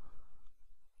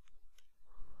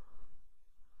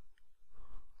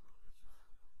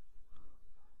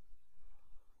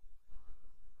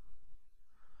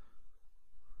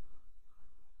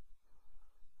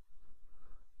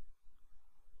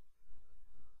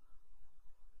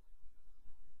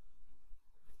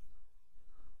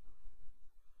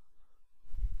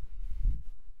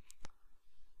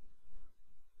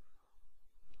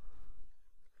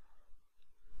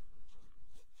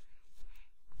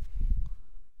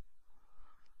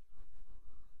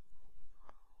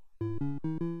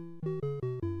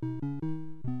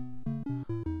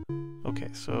 Okay,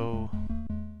 so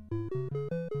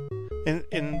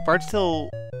in Bard's Tale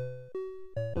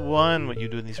 1, what you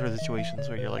do in these sort of situations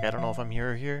where you're like, I don't know if I'm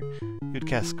here or here, you'd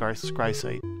cast Scry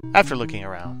Sight after looking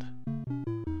around.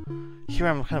 Here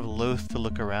I'm kind of loath to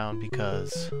look around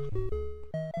because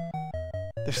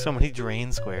there's so many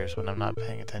drain squares when I'm not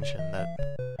paying attention that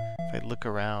if I look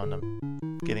around,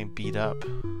 I'm getting beat up.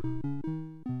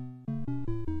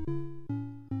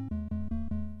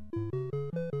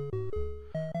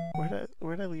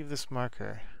 Where'd I leave this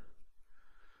marker?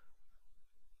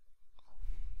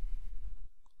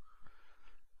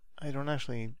 I don't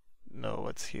actually know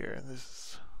what's here.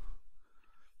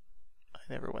 I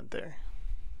never went there.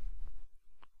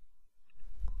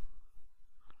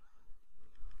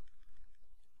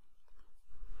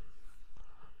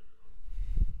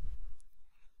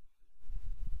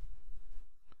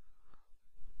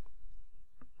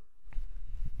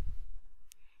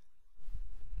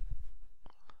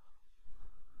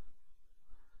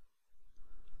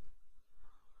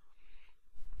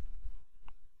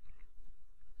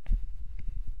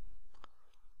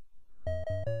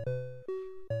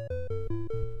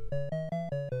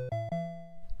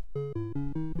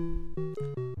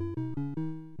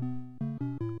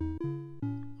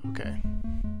 Okay.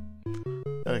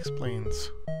 That explains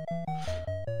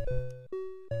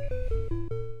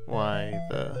why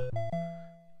the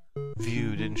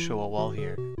view didn't show a wall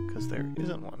here, because there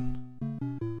isn't one.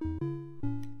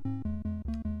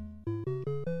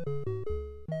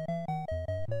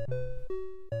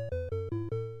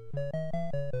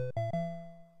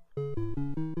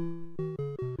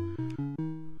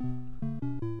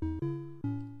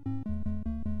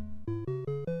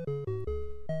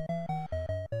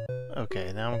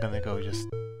 Okay, now I'm gonna go just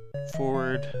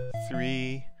forward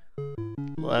 3,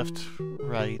 left,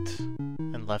 right,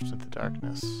 and left into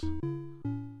darkness.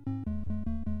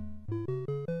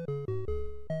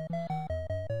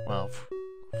 Well,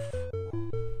 I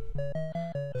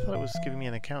thought it was giving me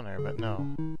an encounter, but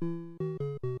no.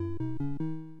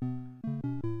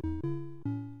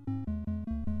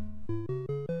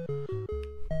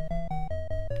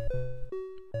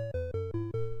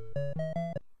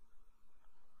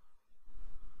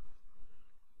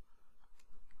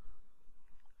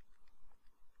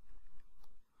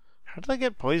 How did I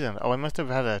get poisoned? Oh, I must have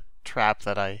had a trap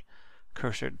that I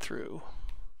cursored through.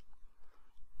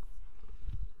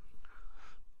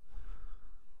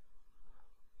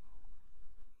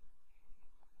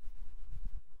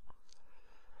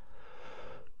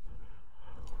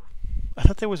 I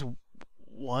thought there was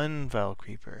one Val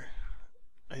Creeper.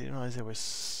 I didn't realize there was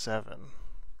 7.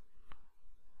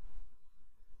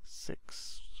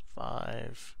 6,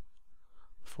 5,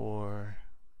 4,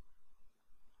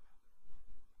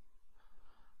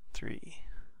 3.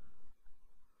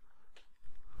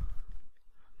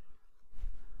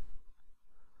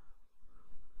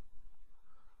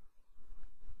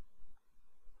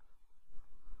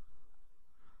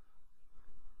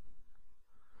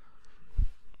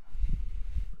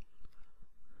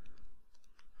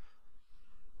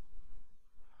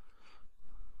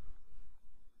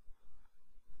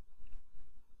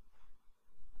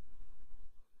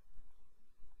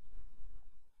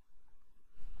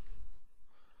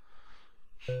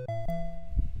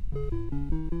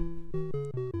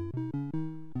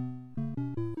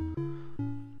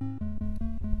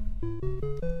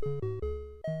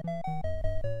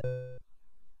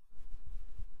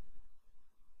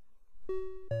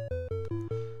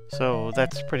 So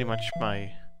that's pretty much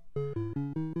my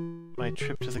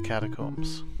trip to the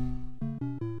catacombs.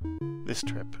 This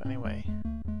trip, anyway.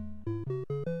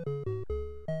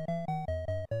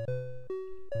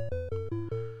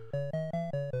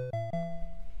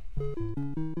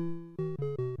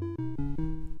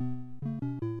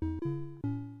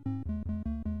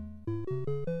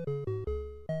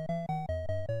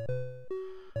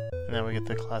 And then we get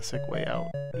the classic way out.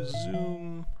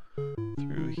 Zoom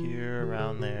through here,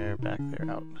 around there, back there,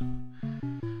 out.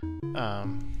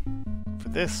 For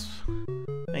this,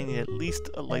 I need at least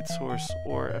a light source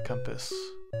or a compass.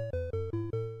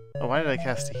 Oh, why did I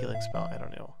cast a healing spell? I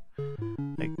don't know.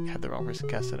 I had the wrong person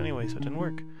cast it anyway, so it didn't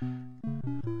work.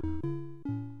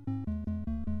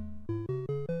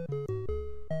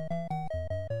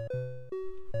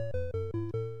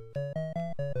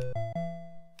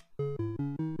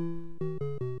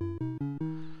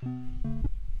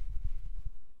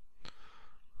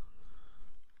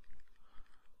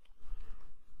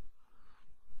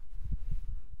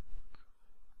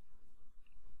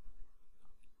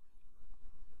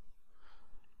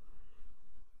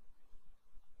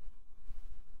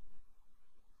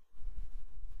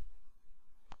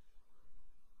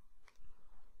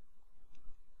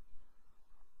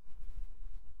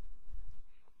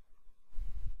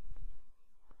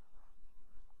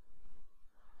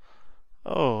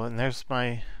 Oh, and there's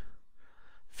my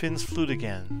Finn's flute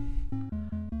again.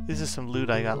 This is some loot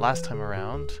I got last time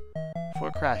around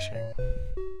for crashing.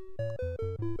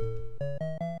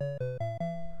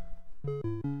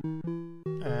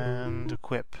 And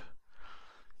equip.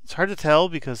 It's hard to tell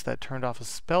because that turned off a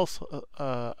spell,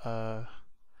 an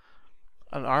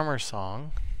armor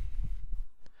song,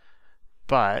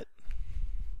 but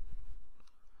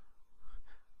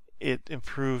it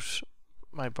improved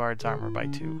my bard's armor by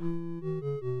 2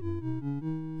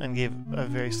 and gave a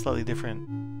very slightly different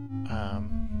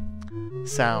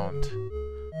sound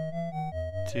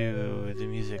to the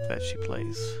music that she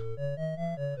plays,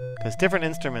 because different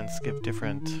instruments give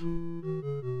different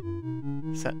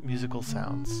musical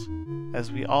sounds,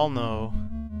 as we all know,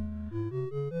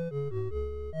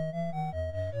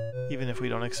 even if we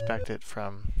don't expect it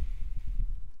from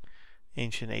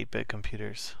ancient 8-bit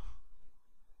computers.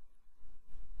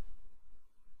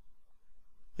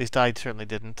 At least I certainly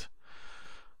didn't.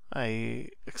 I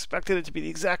expected it to be the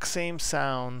exact same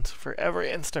sound for every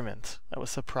instrument. I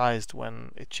was surprised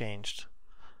when it changed.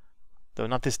 Though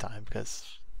not this time,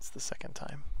 because it's the second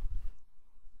time.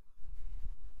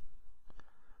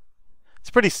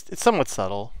 It's somewhat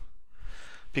subtle,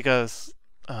 because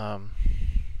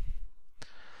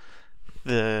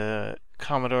the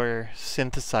Commodore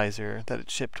synthesizer that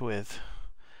it shipped with,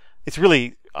 it's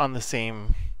really on the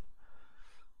same,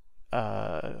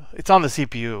 it's on the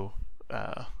CPU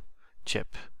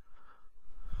chip.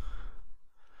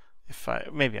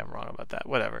 Maybe I'm wrong about that.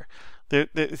 Whatever.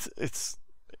 It's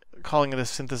calling it a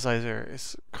synthesizer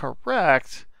is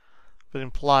correct, but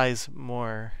implies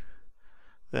more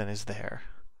than is there.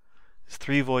 It's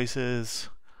 3 voices,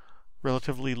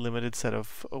 relatively limited set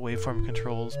of waveform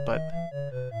controls, but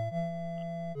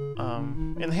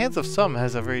in the hands of some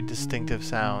has a very distinctive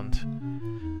sound.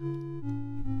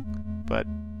 But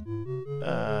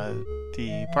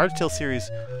the Bard's Tale series,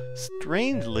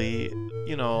 strangely,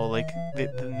 like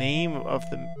the name of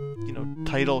the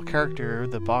title character,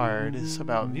 the Bard, is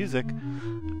about music,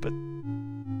 but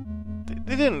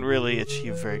they didn't really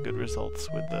achieve very good results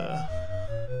with the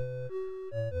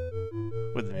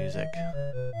music,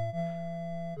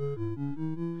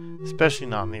 especially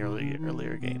not in the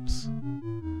earlier games.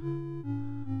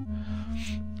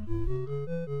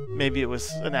 Maybe it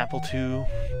was an Apple II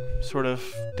sort of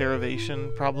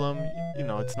derivation problem.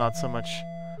 It's not so much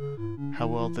how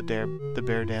well the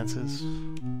bear dances.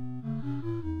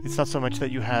 It's not so much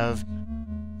that you have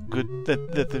good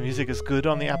that the music is good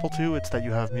on the Apple II. It's that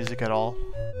you have music at all.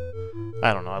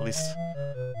 I don't know, at least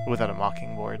without a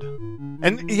Mockingboard.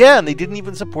 And yeah, and they didn't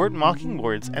even support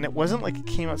Mockingboards, and it wasn't like it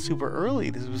came out super early.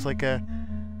 This was like a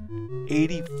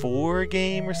 84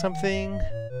 game or something.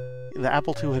 The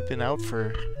Apple II had been out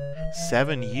for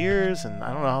 7 years, and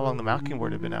I don't know how long the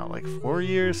Mockingboard had been out, like 4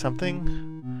 years, something.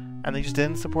 And they just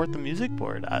didn't support the music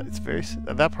board. It's very,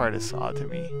 that part is odd to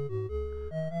me.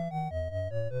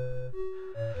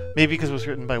 Maybe because it was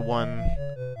written by one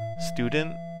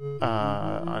student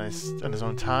on his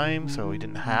own time, so he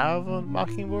didn't have a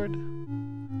Mockingboard.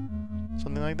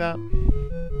 Something like that.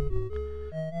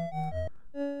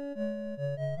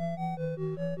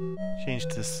 Change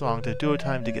this song to duo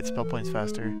time to get spell points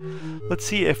faster. Let's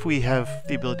see if we have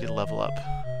the ability to level up.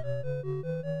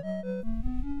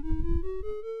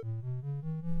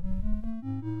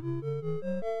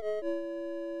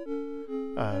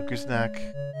 Grisnak,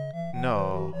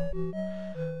 no.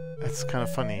 That's kind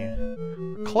of funny.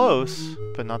 We're close,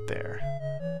 but not there.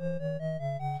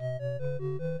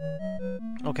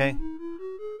 Okay.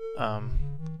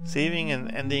 Saving and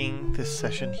ending this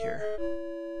session here.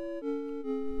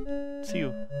 See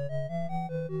you.